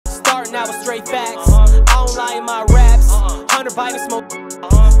right now with straight facts. I don't lie in my raps. Hunter Biden smoke.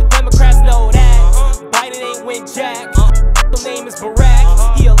 The Democrats know that. Biden ain't win jack. His name is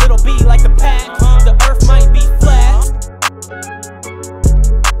Barack. He a little B like the pack. The earth might be flat.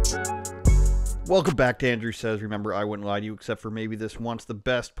 Welcome back to Andrew Says. Remember, I wouldn't lie to you except for maybe this once the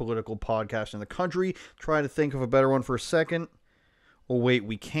best political podcast in the country. Try to think of a better one for a second. Oh wait,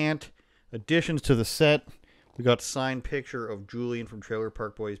 we can't. Additions to the set. We got a signed picture of Julian from Trailer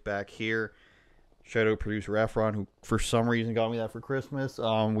Park Boys back here. Shout out producer Efron, who for some reason got me that for Christmas.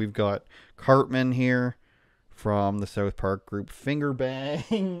 We've got Cartman here from the South Park group Finger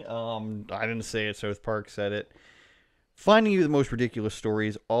Bang. I didn't say it, South Park said it. Finding you the most ridiculous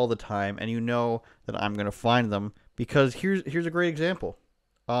stories all the time, and you know that I'm going to find them because here's a great example.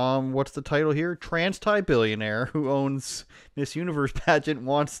 What's the title here? Billionaire who owns Miss Universe pageant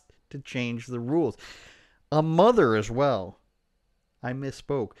wants to change the rules. A mother as well. I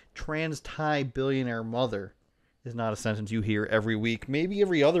misspoke. Billionaire mother is not a sentence you hear every week. Maybe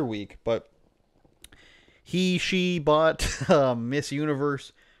every other week, but she bought Miss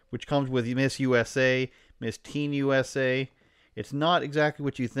Universe, which comes with Miss USA, Miss Teen USA. It's not exactly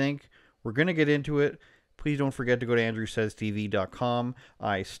what you think. We're going to get into it. Please don't forget to go to andrewsaystv.com.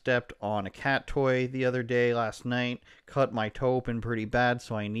 I stepped on a cat toy the other day, last night, cut my toe open pretty bad,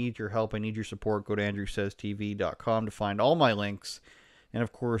 so I need your help. I need your support. Go to andrewsaystv.com to find all my links. And,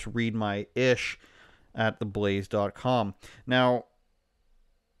 of course, read my ish at theblaze.com. Now,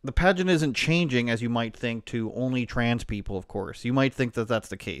 the pageant isn't changing, as you might think, to only trans people, of course. You might think that that's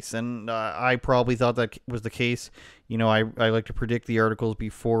the case, and I probably thought that was the case. You know, I like to predict the articles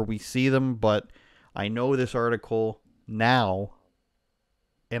before we see them, but I know this article now,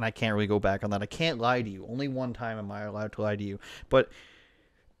 and I can't really go back on that. I can't lie to you. Only one time am I allowed to lie to you. But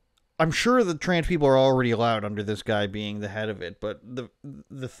I'm sure that trans people are already allowed under this guy being the head of it. But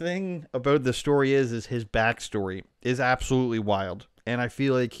the thing about this story is his backstory is absolutely wild. And I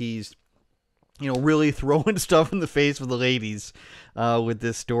feel like he's, really throwing stuff in the face of the ladies with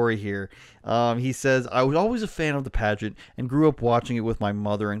this story here. He says, I was always a fan of the pageant and grew up watching it with my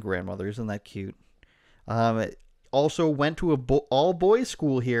mother and grandmother. Isn't that cute? Also went to all-boys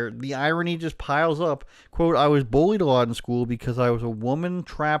school here. The irony just piles up. Quote, I was bullied a lot in school because I was a woman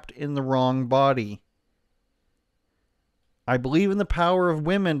trapped in the wrong body. I believe in the power of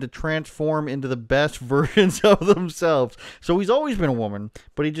women to transform into the best versions of themselves. So he's always been a woman,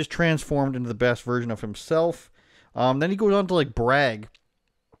 but he just transformed into the best version of himself. Then he goes on to brag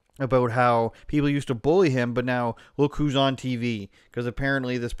about how people used to bully him, but now look who's on TV. Because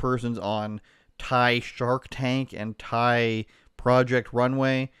apparently this person's on Thai Shark Tank and Thai Project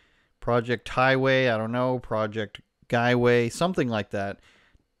Runway, Project Thaiway, I don't know, Project Guyway, something like that.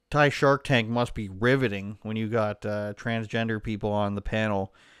 Thai Shark Tank must be riveting when you got transgender people on the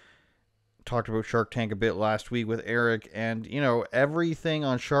panel. Talked about Shark Tank a bit last week with Eric, and everything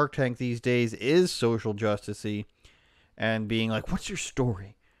on Shark Tank these days is social justice-y and being like, what's your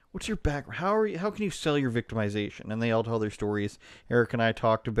story? What's your background? How can you sell your victimization? And they all tell their stories. Eric and I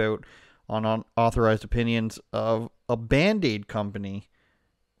talked about on Unauthorized Opinions of a Band-Aid company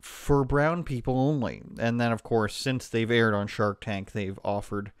for brown people only. And then, of course, since they've aired on Shark Tank, they've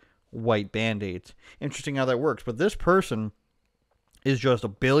offered white Band-Aids. Interesting how that works. But this person is just a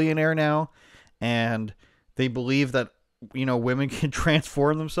billionaire now, and they believe that, women can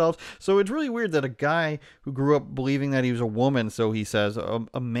transform themselves. So it's really weird that a guy who grew up believing that he was a woman, so he says, a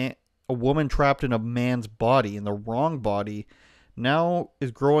woman trapped in a man's body, in the wrong body, now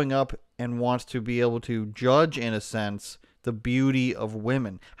is growing up and wants to be able to judge, in a sense, the beauty of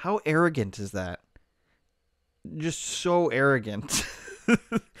women. How arrogant is that? Just so arrogant.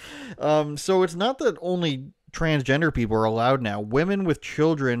 So it's not that only transgender people are allowed now. Women with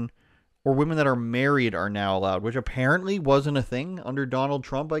children or women that are married are now allowed, which apparently wasn't a thing under Donald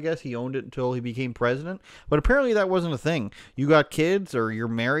Trump, I guess. He owned it until he became president. But apparently that wasn't a thing. You got kids or you're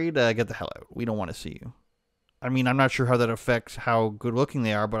married, get the hell out. We don't want to see you. I mean, I'm not sure how that affects how good looking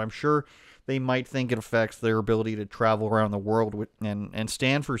they are, but I'm sure they might think it affects their ability to travel around the world and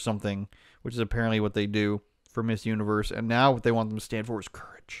stand for something, which is apparently what they do for Miss Universe. And now what they want them to stand for is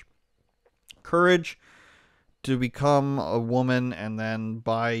courage. Courage to become a woman and then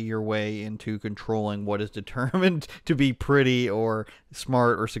buy your way into controlling what is determined to be pretty or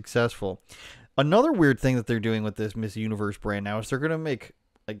smart or successful. Another weird thing that they're doing with this Miss Universe brand now is they're going to make,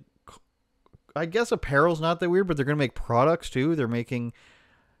 I guess apparel's not that weird, but they're going to make products too. They're making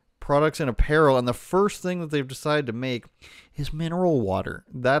products and apparel, and the first thing that they've decided to make is mineral water.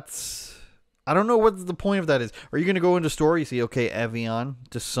 I don't know what the point of that is. Are you going to go into a store, you see, okay, Evian,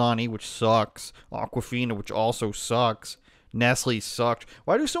 Dasani, which sucks, Aquafina, which also sucks, Nestle sucked.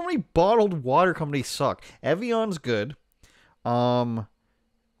 Why do so many bottled water companies suck? Evian's good. The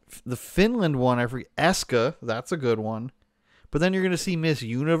Finland one, I forget. Eska, that's a good one. But then you're going to see Miss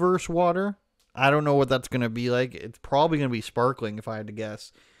Universe water. I don't know what that's going to be like. It's probably going to be sparkling if I had to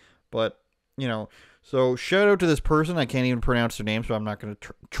guess. But, you know, so shout out to this person. I can't even pronounce their name, so I'm not going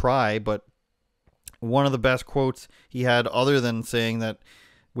to try. But one of the best quotes he had, other than saying that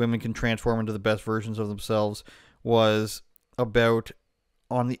women can transform into the best versions of themselves, was about,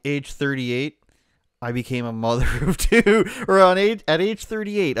 on the age 38, I became a mother of two. Or at age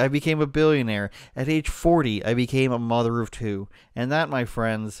 38, I became a billionaire. At age 40, I became a mother of two. And that, my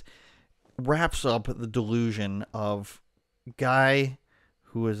friends, wraps up the delusion of guy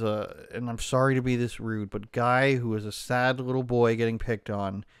who is and I'm sorry to be this rude, but guy who is a sad little boy getting picked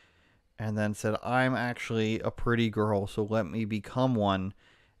on, and then said, I'm actually a pretty girl, so let me become one,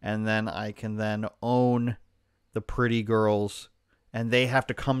 and then I can then own the pretty girls, and they have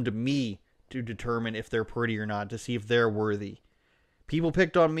to come to me to determine if they're pretty or not, to see if they're worthy. People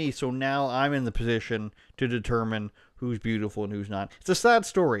picked on me, so now I'm in the position to determine who's beautiful and who's not. It's a sad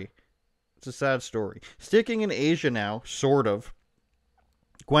story. It's a sad story. Sticking in Asia now, sort of.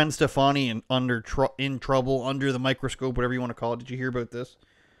 Gwen Stefani in trouble, under the microscope, whatever you want to call it. Did you hear about this?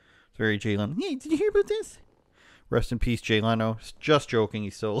 It's very Jay Leno. Hey, did you hear about this? Rest in peace, Jay Leno. Just joking,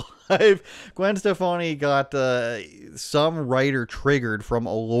 he's still alive. Gwen Stefani got some writer triggered from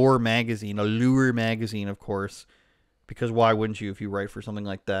Allure magazine, of course, because why wouldn't you if you write for something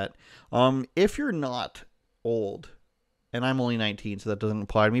like that? If you're not old, and I'm only 19, so that doesn't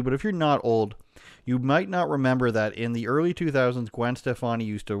apply to me, but if you're not old, you might not remember that in the early 2000s, Gwen Stefani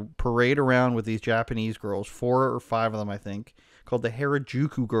used to parade around with these Japanese girls, 4 or 5 of them, I think, called the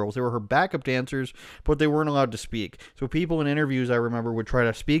Harajuku girls. They were her backup dancers, but they weren't allowed to speak. So people in interviews, I remember, would try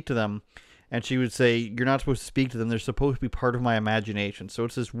to speak to them, and she would say, you're not supposed to speak to them. They're supposed to be part of my imagination. So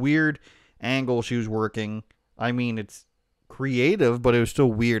it's this weird angle she was working. I mean, it's creative, but it was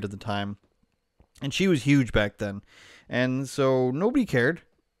still weird at the time. And she was huge back then. And so nobody cared.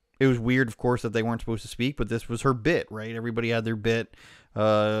 It was weird, of course, that they weren't supposed to speak, but this was her bit, right? Everybody had their bit.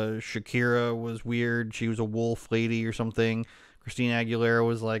 Shakira was weird. She was a wolf lady or something. Christina Aguilera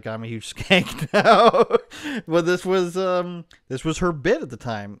was like, I'm a huge skank now. But this was her bit at the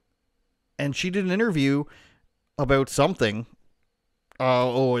time. And she did an interview about something.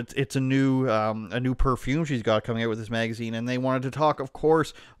 It's a new perfume she's got coming out with this magazine, and they wanted to talk, of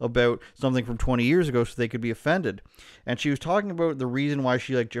course, about something from 20 years ago so they could be offended. And she was talking about the reason why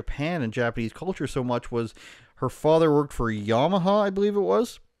she liked Japan and Japanese culture so much was her father worked for Yamaha, I believe it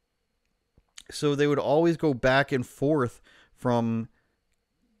was. So they would always go back and forth from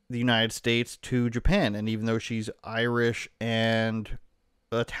the United States to Japan, and even though she's Irish and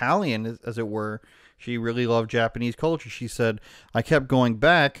Italian, as it were, she really loved Japanese culture. She said, I kept going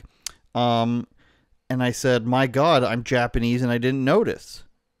back, and I said, my God, I'm Japanese, and I didn't notice.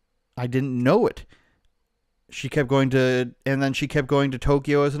 I didn't know it. She kept going to, and then she kept going to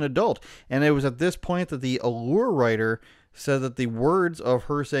Tokyo as an adult. And it was at this point that the Allure writer said that the words of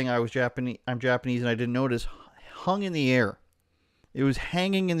her saying I'm Japanese, and I didn't notice, hung in the air. It was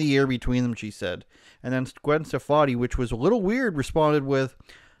hanging in the air between them, she said. And then Gwen Stefani, which was a little weird, responded with,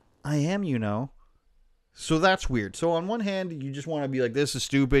 I am, you know. So that's weird. So on one hand, you just want to be like, this is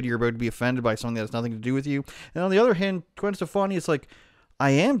stupid. You're about to be offended by something that has nothing to do with you. And on the other hand, Gwen Stefani is like,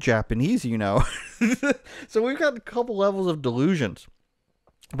 I am Japanese, you know. So we've got a couple levels of delusions.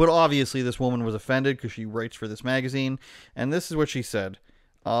 But obviously this woman was offended because she writes for this magazine. And this is what she said.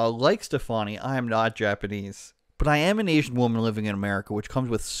 Like Stefani, I am not Japanese. But I am an Asian woman living in America, which comes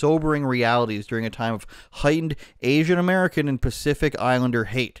with sobering realities during a time of heightened Asian American and Pacific Islander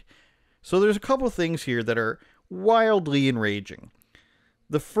hate. So there's a couple of things here that are wildly enraging.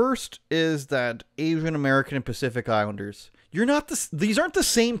 The first is that Asian American and Pacific Islanders, these aren't the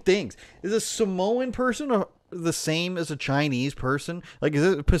same things. Is a Samoan person the same as a Chinese person? Like, is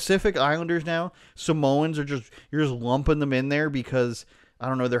it Pacific Islanders now? Samoans are you're just lumping them in there because, I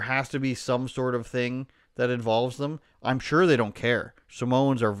don't know, there has to be some sort of thing that involves them. I'm sure they don't care.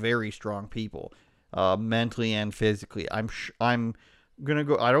 Samoans are very strong people, mentally and physically. I'm gonna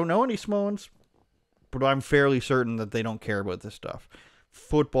go. I don't know any Samoans, but I'm fairly certain that they don't care about this stuff.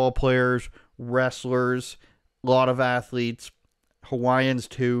 Football players, wrestlers, a lot of athletes, Hawaiians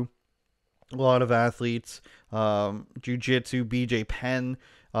too, a lot of athletes, jiu-jitsu, BJ Penn,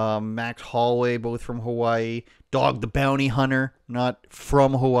 Max Holloway, both from Hawaii, Dog the Bounty Hunter, not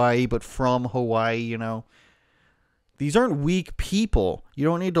from Hawaii, but from Hawaii, you know. These aren't weak people. You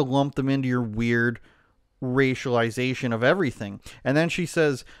don't need to lump them into your weird racialization of everything. And then she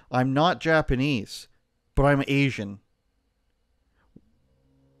says, I'm not Japanese, but I'm Asian.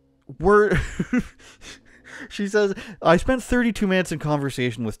 we're She says, I spent 32 minutes in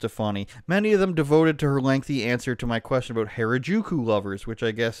conversation with Stefani, many of them devoted to her lengthy answer to my question about Harajuku lovers, which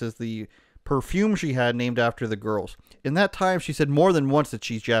I guess is the perfume she had named after the girls. In that time, she said more than once that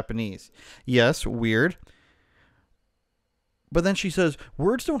she's Japanese. Yes, weird. But then she says,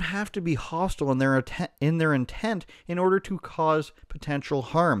 words don't have to be hostile in their intent in order to cause potential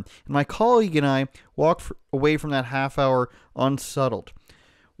harm. And my colleague and I walked away from that half hour unsettled.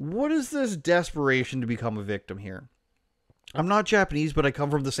 What is this desperation to become a victim here? I'm not Japanese, but I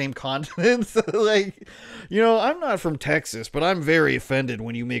come from the same continent. Like, you know, I'm not from Texas, but I'm very offended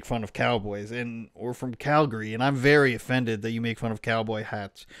when you make fun of cowboys, or from Calgary, and I'm very offended that you make fun of cowboy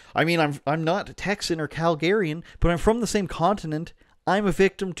hats. I mean, I'm not Texan or Calgarian, but I'm from the same continent. I'm a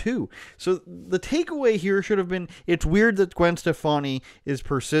victim too. So the takeaway here should have been, it's weird that Gwen Stefani is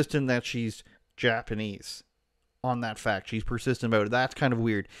persistent that she's Japanese. On that fact, she's persistent about it. That's kind of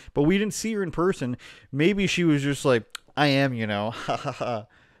weird. But we didn't see her in person. Maybe she was just like, I am, you know, ha ha ha.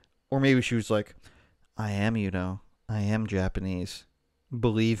 Or maybe she was like, I am, you know, I am Japanese.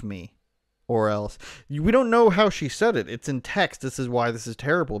 Believe me. Or else. We don't know how she said it. It's in text. This is why this is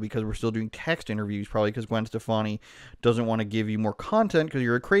terrible, because we're still doing text interviews, probably because Gwen Stefani doesn't want to give you more content because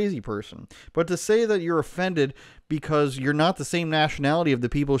you're a crazy person. But to say that you're offended because you're not the same nationality of the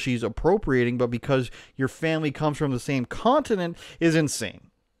people she's appropriating, but because your family comes from the same continent is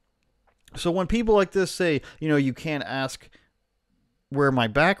insane. So when people like this say, you know, you can't ask where my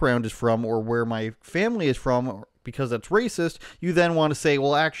background is from or where my family is from because that's racist, you then want to say,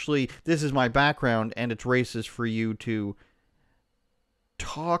 well, actually, this is my background and it's racist for you to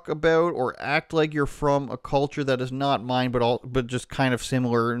talk about or act like you're from a culture that is not mine, but just kind of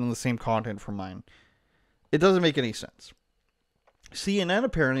similar in the same content from mine. It doesn't make any sense. CNN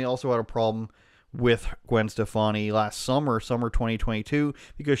apparently also had a problem with Gwen Stefani last summer 2022,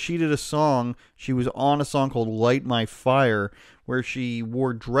 because she did a song, she was on a song called Light My Fire, where she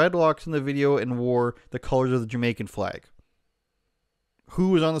wore dreadlocks in the video and wore the colors of the Jamaican flag.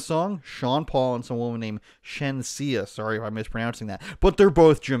 Who was on the song? Sean Paul and some woman named Shensia. Sorry if I'm mispronouncing that. But they're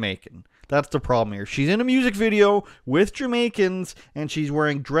both Jamaican. That's the problem here. She's in a music video with Jamaicans, and she's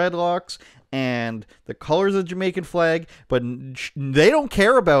wearing dreadlocks and the colors of the Jamaican flag, but they don't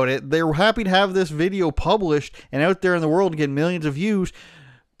care about it. They're happy to have this video published and out there in the world and get millions of views.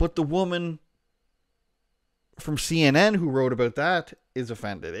 But the woman from CNN who wrote about that is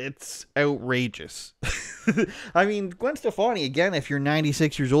offended. It's outrageous. I mean, Gwen Stefani, again, if you're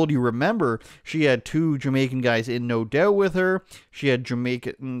 96 years old, you remember she had 2 Jamaican guys in No Doubt with her. She had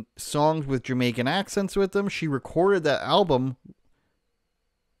Jamaican songs with Jamaican accents with them. She recorded that album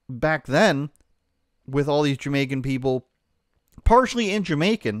back then with all these Jamaican people, partially in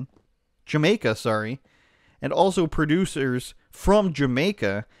Jamaica, and also producers from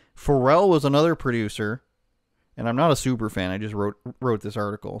Jamaica. Pharrell was another producer, and I'm not a super fan. I just wrote this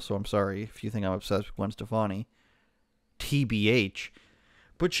article, so I'm sorry if you think I'm obsessed with Gwen Stefani. TBH.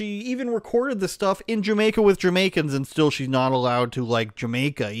 But she even recorded this stuff in Jamaica with Jamaicans, and still she's not allowed to like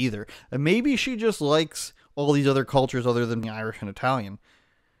Jamaica either. And maybe she just likes all these other cultures other than the Irish and Italian.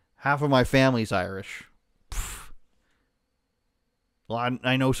 Half of my family's Irish. Pfft. Well,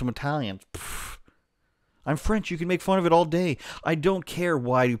 I know some Italians. Pfft. I'm French. You can make fun of it all day. I don't care.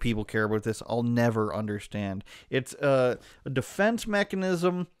 Why do people care about this? I'll never understand. It's a defense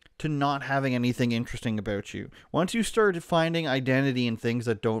mechanism to not having anything interesting about you. Once you start finding identity in things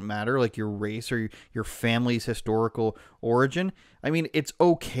that don't matter, like your race or your family's historical origin, I mean, it's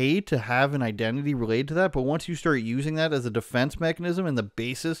okay to have an identity related to that, but once you start using that as a defense mechanism and the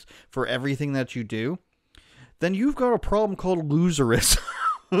basis for everything that you do, then you've got a problem called loserism.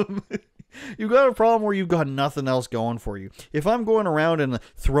 You've got a problem where you've got nothing else going for you. If I'm going around and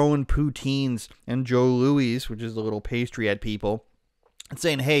throwing poutines and Joe Louis, which is the little pastry at people, and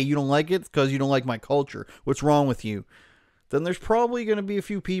saying, hey, you don't like it because you don't like my culture, what's wrong with you? Then there's probably going to be a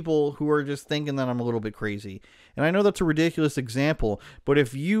few people who are just thinking that I'm a little bit crazy. And I know that's a ridiculous example, but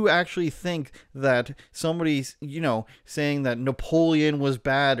if you actually think that somebody's, you know, saying that Napoleon was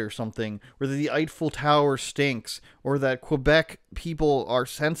bad or something, or that the Eiffel Tower stinks, or that Quebec people are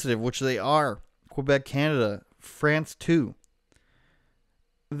sensitive, which they are, Quebec, Canada, France too,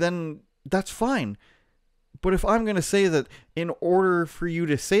 then that's fine. But if I'm going to say that in order for you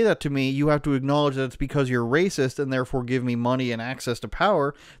to say that to me, you have to acknowledge that it's because you're racist and therefore give me money and access to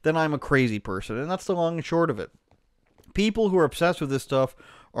power, then I'm a crazy person. And that's the long and short of it. People who are obsessed with this stuff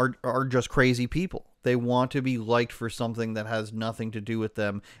are just crazy people. They want to be liked for something that has nothing to do with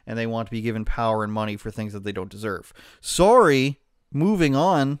them, and they want to be given power and money for things that they don't deserve. Sorry, moving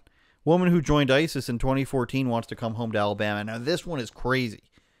on. Woman who joined ISIS in 2014 wants to come home to Alabama. Now this one is crazy.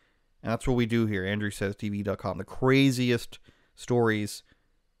 And that's what we do here. AndrewSaysTV.com. The craziest stories,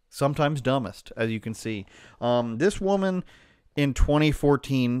 sometimes dumbest, as you can see. This woman in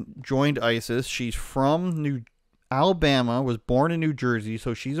 2014 joined ISIS. She's from Alabama, was born in New Jersey,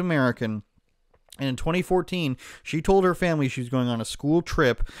 so she's American. And in 2014, she told her family she was going on a school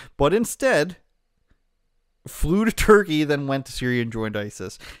trip, but instead flew to Turkey, then went to Syria and joined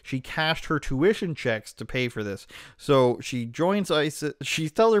ISIS. She cashed her tuition checks to pay for this. So she joins ISIS. She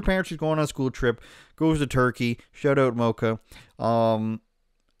tells her parents she's going on a school trip, goes to Turkey, shout out Mocha,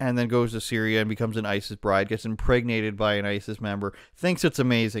 and then goes to Syria and becomes an ISIS bride, gets impregnated by an ISIS member, thinks it's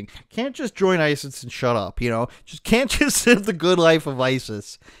amazing. Can't just join ISIS and shut up, you know? Can't just live the good life of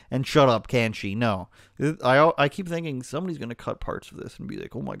ISIS and shut up, can she? No. I keep thinking somebody's going to cut parts of this and be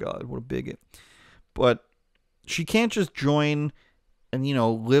like, oh my God, what a bigot. But she can't just join and, you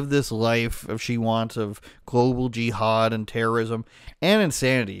know, live this life if she wants of global jihad and terrorism and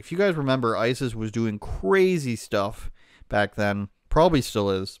insanity. If you guys remember, ISIS was doing crazy stuff back then. Probably still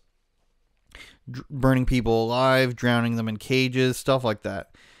is. Burning people alive, drowning them in cages, stuff like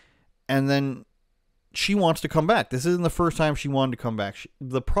that. And then she wants to come back. This isn't the first time she wanted to come back.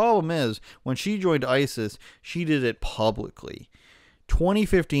 The problem is, when she joined ISIS, she did it publicly.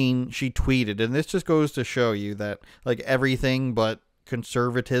 2015, she tweeted, and this just goes to show you that, like, everything but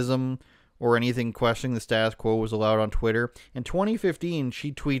conservatism or anything questioning the status quo was allowed on Twitter. In 2015,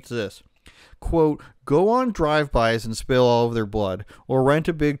 she tweets this. Quote, go on drive-bys and spill all of their blood, or rent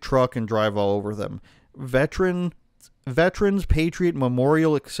a big truck and drive all over them. Veterans, Patriot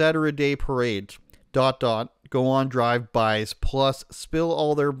Memorial, etc. Day parades, ... go on drive-bys, plus spill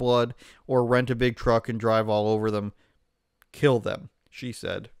all their blood, or rent a big truck and drive all over them. Kill them, she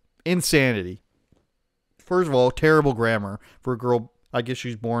said. Insanity. First of all, terrible grammar for a girl. I guess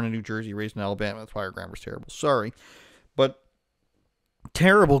she's born in New Jersey, raised in Alabama. That's why her grammar's terrible. Sorry. But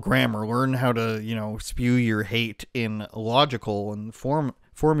terrible grammar. Learn how to, you know, spew your hate in a logical and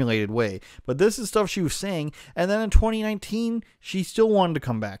formulated way. But this is stuff she was saying. And then in 2019, she still wanted to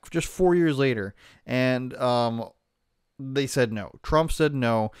come back just 4 years later. And they said no. Trump said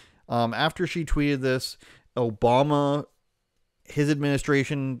no. After she tweeted this, Obama, his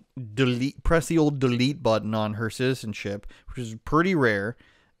administration, pressed the old delete button on her citizenship, which is pretty rare.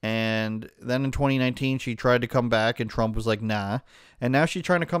 And then in 2019, she tried to come back, and Trump was like, nah. And now she's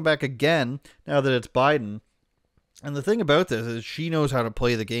trying to come back again, now that it's Biden. And the thing about this is she knows how to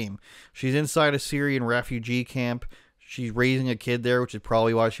play the game. She's inside a Syrian refugee camp. She's raising a kid there, which is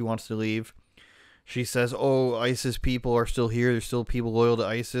probably why she wants to leave. She says, oh, ISIS people are still here. There's still people loyal to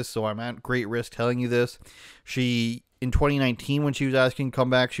ISIS, so I'm at great risk telling you this. In 2019, when she was asking to come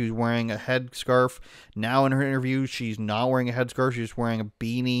back, she was wearing a headscarf. Now in her interview, she's not wearing a headscarf. She's just wearing a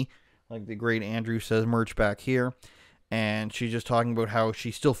beanie, like the great Andrew Says merch back here. And she's just talking about how she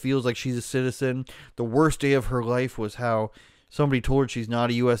still feels like she's a citizen. The worst day of her life was how somebody told her she's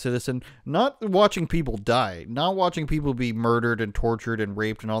not a U.S. citizen. Not watching people die. Not watching people be murdered and tortured and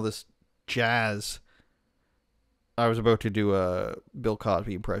raped and all this jazz. I was about to do a Bill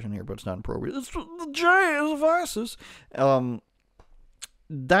Cosby impression here, but it's not appropriate. It's the jazz of ISIS.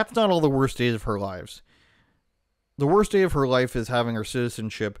 That's not all the worst days of her lives. The worst day of her life is having her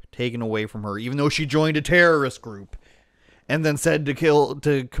citizenship taken away from her, even though she joined a terrorist group and then said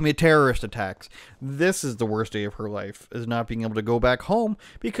to commit terrorist attacks. This is the worst day of her life, is not being able to go back home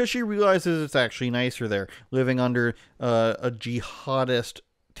because she realizes it's actually nicer there, living under a jihadist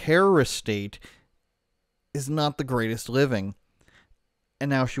terrorist state is not the greatest living. And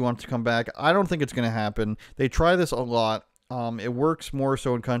now she wants to come back. I don't think it's going to happen. They try this a lot. It works more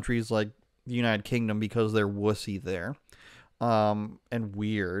so in countries like the United Kingdom because they're wussy there. And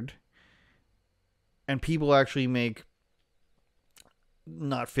weird. And people actually make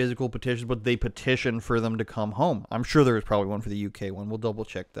not physical petitions, but they petition for them to come home. I'm sure there was probably one for the UK one. We'll double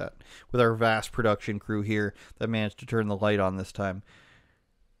check that with our vast production crew here that managed to turn the light on this time.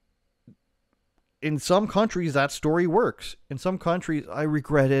 In some countries, that story works. In some countries, I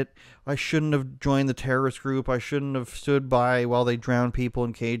regret it. I shouldn't have joined the terrorist group. I shouldn't have stood by while they drowned people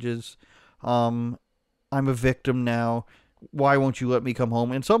in cages. I'm a victim now. Why won't you let me come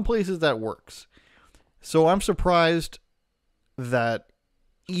home? In some places, that works. So I'm surprised that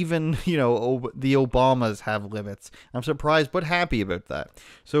even, you know, the Obamas have limits. I'm surprised but happy about that.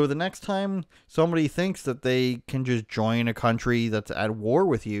 So the next time somebody thinks that they can just join a country that's at war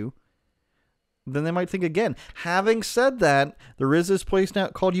with you, then they might think again. Having said that, there is this place now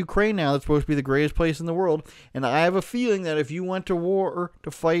called Ukraine now that's supposed to be the greatest place in the world. And I have a feeling that if you went to war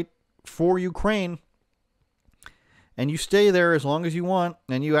to fight for Ukraine and you stay there as long as you want,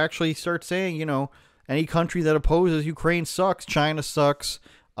 and you actually start saying, you know, any country that opposes Ukraine sucks, China sucks,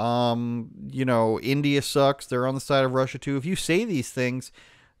 You know, India sucks. They're on the side of Russia too. If you say these things,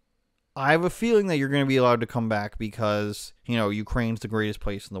 I have a feeling that you're going to be allowed to come back because, you know, Ukraine's the greatest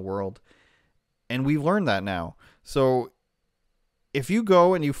place in the world. And we've learned that now. So if you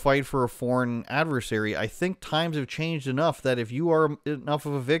go and you fight for a foreign adversary, I think times have changed enough that if you are enough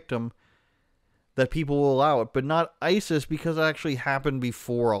of a victim, that people will allow it. But not ISIS, because it actually happened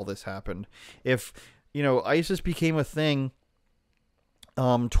before all this happened. If, you know, ISIS became a thing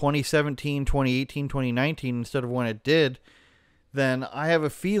 2017, 2018, 2019 instead of when it did, then I have a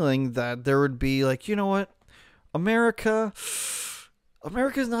feeling that there would be like, you know what, America's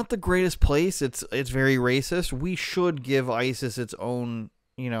not the greatest place. It's very racist. We should give ISIS its own,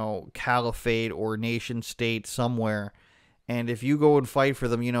 you know, caliphate or nation state somewhere. And if you go and fight for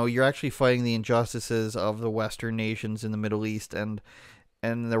them, you know, you're actually fighting the injustices of the Western nations in the Middle East and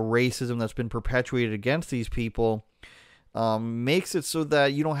the racism that's been perpetuated against these people. Makes it so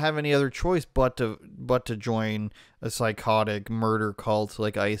that you don't have any other choice but to join a psychotic murder cult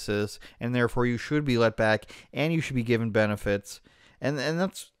like ISIS, and therefore you should be let back and you should be given benefits. And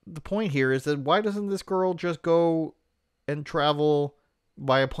that's the point here, is that why doesn't this girl just go and travel,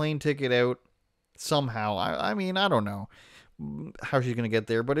 buy a plane ticket out somehow? I mean, I don't know how she's going to get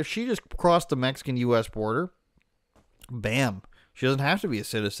there, but if she just crossed the Mexican-U.S. border, bam, she doesn't have to be a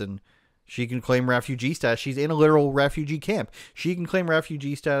citizen. She can claim refugee status. She's in a literal refugee camp. She can claim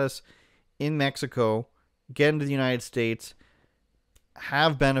refugee status in Mexico, get into the United States,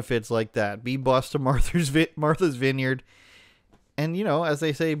 have benefits like that, be bused to Martha's Vineyard, and, you know, as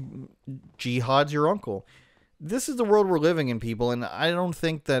they say, jihad's your uncle. This is the world we're living in, people, and I don't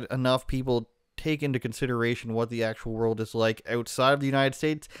think that enough people take into consideration what the actual world is like outside of the United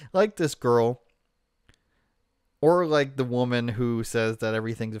States, like this girl. Or like the woman who says that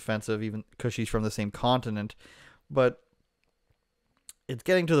everything's offensive even because she's from the same continent. But it's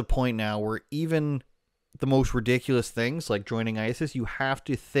getting to the point now where even the most ridiculous things like joining ISIS, you have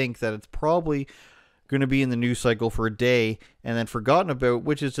to think that it's probably going to be in the news cycle for a day and then forgotten about,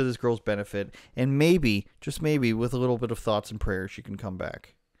 which is to this girl's benefit. And maybe, just maybe, with a little bit of thoughts and prayers, she can come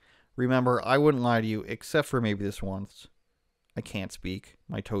back. Remember, I wouldn't lie to you, except for maybe this once. I can't speak.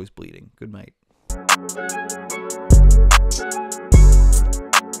 My toe's bleeding. Good night.